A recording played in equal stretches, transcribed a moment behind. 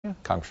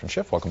Congressman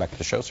Schiff, welcome back to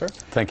the show, sir.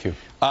 Thank you.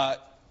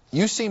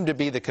 You seem to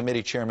be the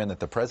committee chairman that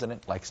the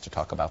president likes to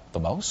talk about the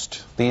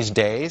most these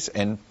days,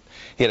 and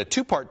he had a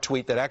two-part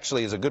tweet that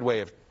actually is a good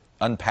way of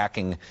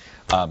unpacking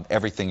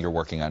everything you're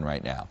working on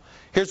right now.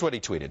 Here's what he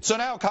tweeted. So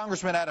now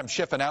Congressman Adam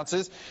Schiff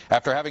announces,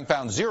 after having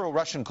found zero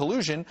Russian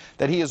collusion,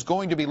 that he is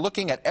going to be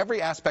looking at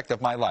every aspect of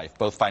my life,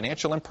 both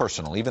financial and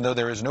personal, even though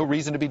there is no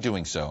reason to be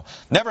doing so.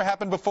 Never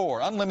happened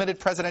before.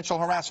 Unlimited presidential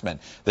harassment.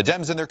 The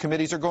Dems and their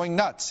committees are going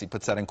nuts. He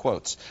puts that in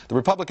quotes. The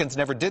Republicans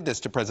never did this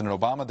to President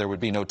Obama. There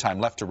would be no time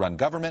left to run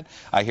government.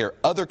 I hear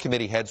other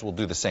committee heads will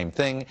do the same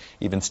thing,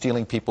 even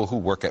stealing people who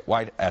work at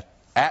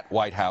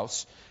White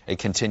House, a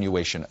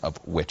continuation of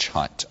witch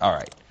hunt. All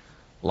right,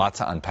 lots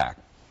to unpack.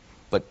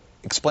 But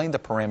explain the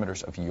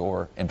parameters of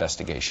your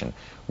investigation,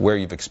 where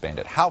you've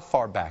expanded. How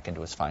far back into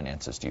his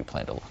finances do you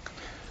plan to look?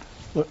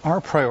 Look, our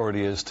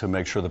priority is to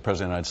make sure the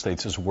President of the United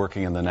States is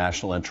working in the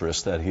national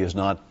interest, that he is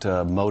not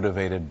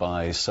motivated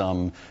by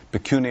some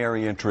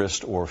pecuniary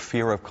interest or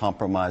fear of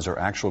compromise or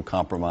actual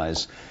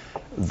compromise.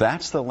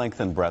 That's the length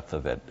and breadth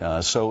of it.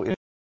 So in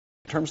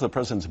terms of the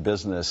President's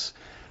business,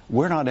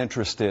 we're not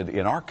interested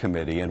in our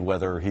committee in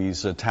whether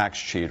he's a tax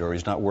cheat or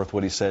he's not worth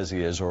what he says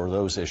he is or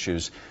those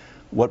issues.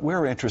 What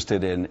we're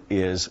interested in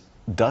is,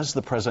 does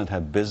the president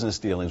have business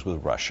dealings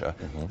with Russia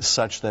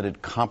such that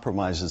it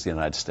compromises the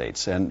United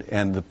States?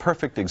 And the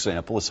perfect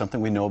example is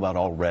something we know about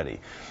already.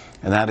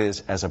 And that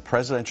is, as a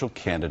presidential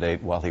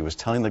candidate, while he was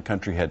telling the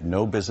country he had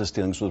no business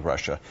dealings with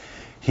Russia,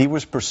 he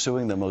was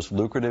pursuing the most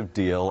lucrative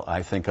deal,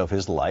 I think, of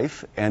his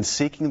life and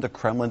seeking the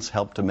Kremlin's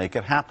help to make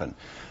it happen.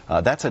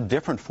 That's a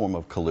different form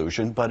of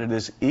collusion, but it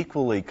is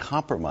equally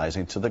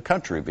compromising to the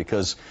country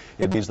because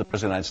it means the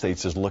President of the United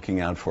States is looking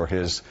out for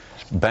his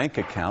bank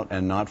account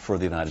and not for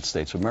the United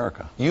States of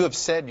America. You have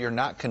said you're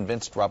not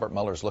convinced Robert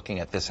Mueller's looking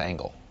at this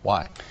angle.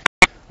 Why?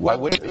 Why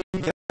would he?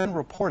 He's been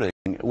reporting.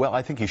 Well,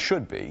 I think he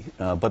should be,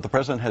 but the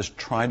president has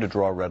tried to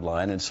draw a red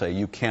line and say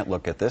you can't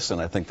look at this,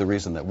 and I think the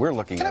reason that we're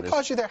looking at it is... Can I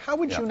pause you there? How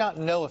would you not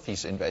know if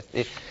he's...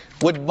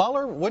 Wouldn't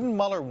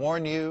Mueller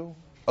warn you,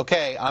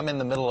 okay, I'm in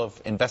the middle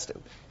of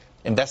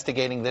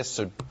investigating this,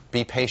 so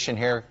be patient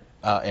here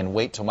and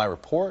wait till my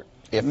report?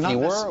 If he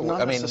were,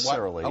 not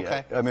necessarily.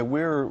 Okay. I mean,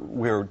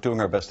 we're doing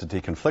our best to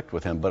deconflict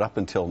with him, but up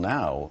until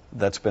now,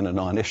 that's been a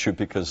non-issue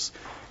because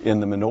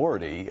in the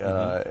minority,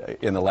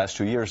 in the last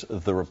 2 years,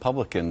 the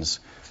Republicans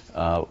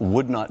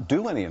would not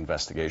do any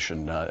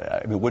investigation.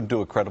 I mean, wouldn't do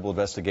a credible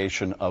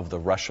investigation of the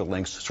Russia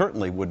links.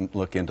 Certainly wouldn't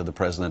look into the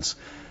president's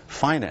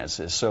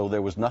finances. So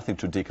there was nothing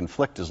to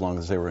deconflict as long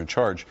as they were in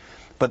charge.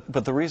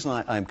 But the reason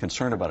I'm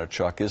concerned about it,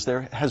 Chuck, is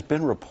there has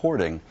been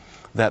reporting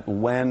that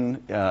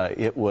when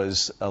it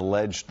was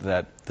alleged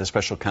that the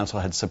special counsel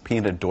had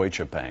subpoenaed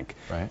Deutsche Bank,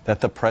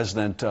 that the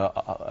president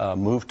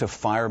moved to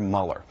fire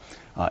Mueller.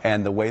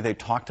 And the way they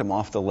talked him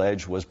off the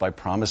ledge was by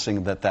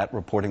promising that that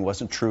reporting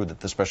wasn't true, that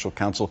the special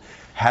counsel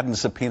hadn't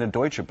subpoenaed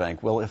Deutsche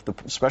Bank. Well, if the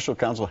special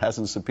counsel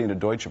hasn't subpoenaed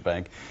Deutsche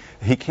Bank,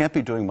 he can't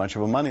be doing much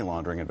of a money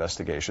laundering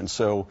investigation.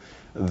 So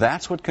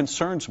that's what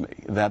concerns me,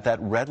 that that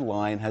red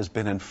line has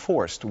been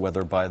enforced,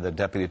 whether by the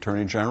Deputy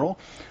Attorney General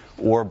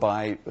or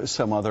by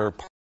some other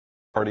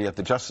party at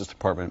the Justice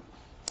Department.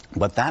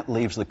 But that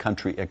leaves the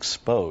country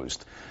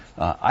exposed.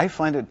 I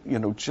find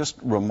it, just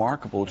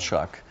remarkable,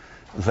 Chuck,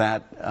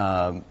 that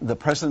the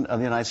President of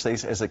the United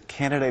States, as a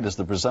candidate, as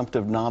the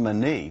presumptive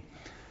nominee,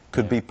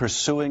 could be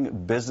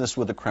pursuing business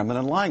with the Kremlin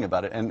and lying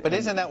about it. But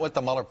isn't that what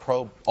the Mueller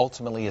probe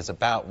ultimately is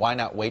about? Why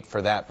not wait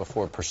for that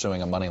before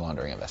pursuing a money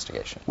laundering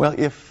investigation? Well,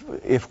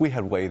 if we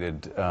had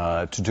waited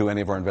to do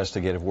any of our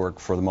investigative work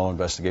for the Mueller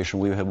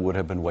investigation, we would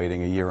have been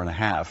waiting a year and a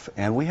half.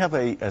 And we have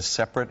a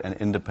separate and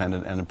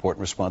independent and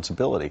important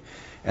responsibility,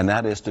 and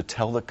that is to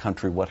tell the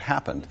country what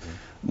happened.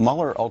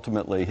 Mueller,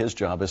 ultimately, his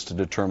job is to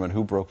determine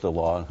who broke the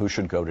law and who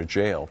should go to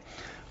jail.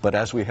 But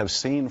as we have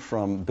seen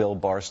from Bill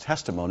Barr's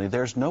testimony,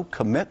 there's no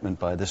commitment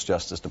by this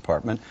Justice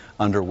Department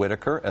under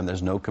Whitaker, and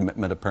there's no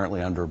commitment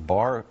apparently under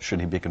Barr, should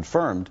he be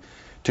confirmed,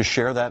 to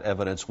share that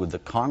evidence with the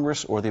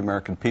Congress or the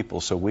American people.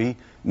 So we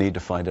need to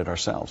find it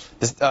ourselves.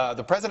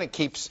 The President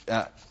keeps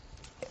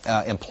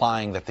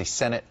implying that the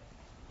Senate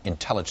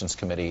Intelligence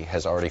Committee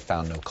has already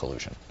found no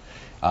collusion.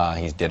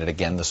 He did it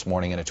again this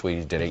morning in a tweet.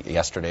 He did it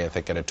yesterday, I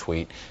think, in a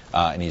tweet.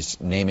 And he's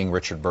naming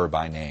Richard Burr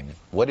by name.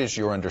 What is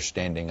your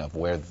understanding of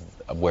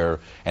where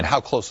and how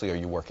closely are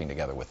you working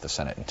together with the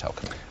Senate Intel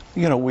Committee?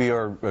 We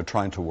are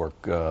trying to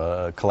work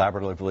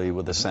collaboratively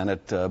with the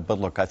Senate. But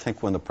look, I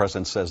think when the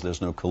President says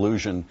there's no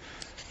collusion,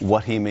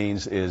 what he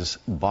means is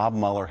Bob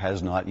Mueller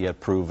has not yet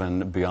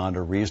proven beyond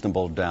a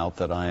reasonable doubt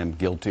that I am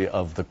guilty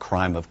of the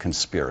crime of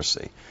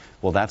conspiracy.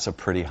 Well, that's a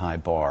pretty high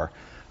bar.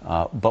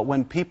 But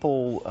when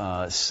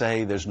people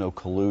say there's no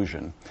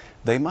collusion,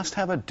 they must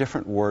have a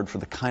different word for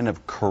the kind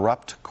of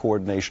corrupt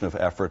coordination of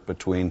effort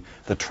between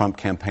the Trump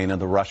campaign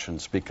and the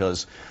Russians,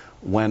 because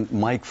when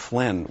Mike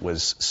Flynn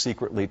was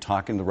secretly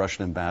talking to the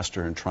Russian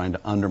ambassador and trying to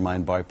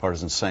undermine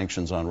bipartisan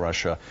sanctions on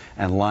Russia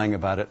and lying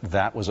about it,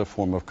 that was a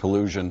form of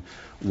collusion.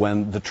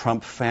 When the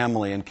Trump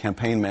family and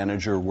campaign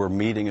manager were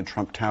meeting in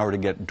Trump Tower to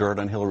get dirt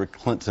on Hillary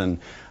Clinton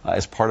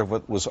as part of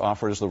what was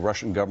offered as the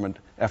Russian government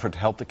effort to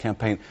help the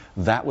campaign,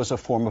 that was a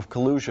form of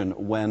collusion.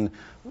 When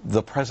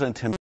the president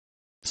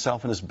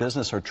himself and his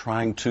business are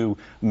trying to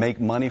make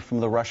money from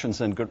the Russians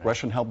and get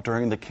Russian help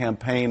during the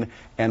campaign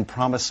and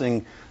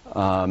promising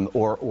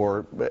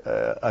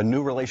a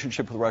new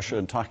relationship with Russia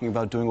and talking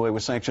about doing away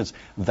with sanctions,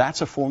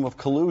 that's a form of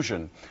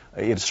collusion.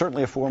 It's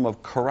certainly a form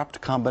of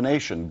corrupt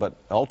combination, but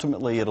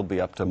ultimately it'll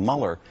be up to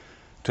Mueller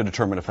to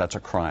determine if that's a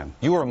crime.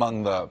 You were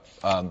among the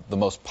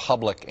most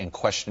public in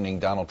questioning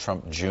Donald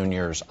Trump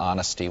Jr.'s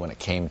honesty when it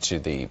came to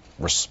the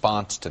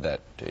response to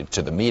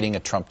to the meeting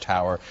at Trump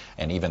Tower,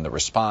 and even the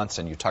response.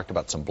 And you talked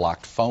about some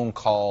blocked phone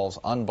calls,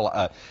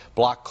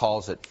 blocked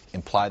calls that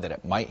imply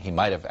that he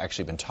might have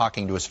actually been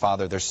talking to his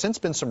father. There's since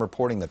been some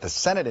reporting that the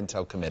Senate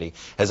Intel Committee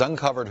has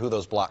uncovered who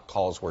those blocked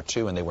calls were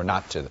to, and they were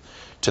not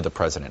to the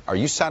president. Are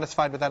you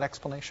satisfied with that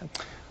explanation?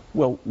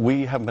 Well,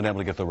 we haven't been able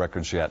to get the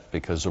records yet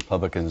because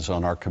Republicans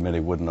on our committee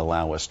wouldn't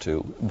allow us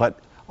to. But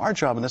our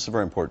job, and this is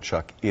very important,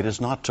 Chuck, it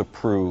is not to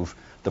prove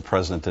the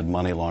president did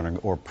money laundering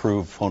or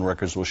prove phone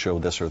records will show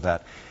this or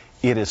that.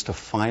 It is to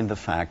find the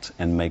facts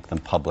and make them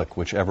public,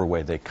 whichever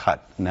way they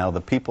cut. Now, the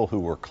people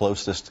who were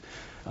closest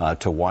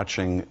to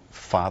watching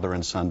father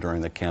and son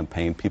during the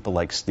campaign, people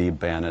like Steve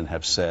Bannon,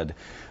 have said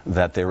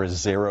that there is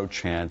zero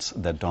chance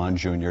that Don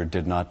Jr.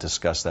 did not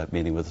discuss that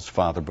meeting with his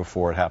father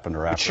before it happened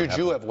or after. Should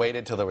you have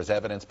waited till there was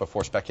evidence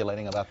before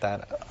speculating about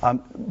that?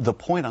 The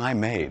point I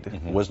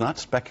made was not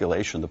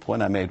speculation. The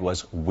point I made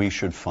was we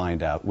should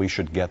find out. We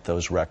should get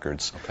those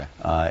records.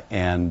 Okay.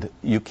 And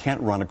you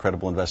can't run a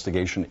credible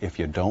investigation if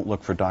you don't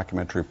look for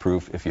documentary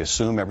proof, if you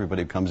assume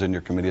everybody who comes in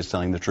your committee is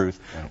telling the truth.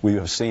 Right. We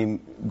have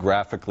seen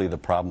graphically the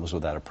problems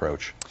with that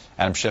approach.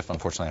 Adam Schiff,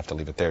 unfortunately, I have to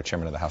leave it there,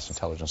 Chairman of the House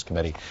Intelligence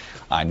Committee.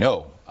 I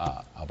know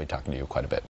I'll be talking to you quite a bit.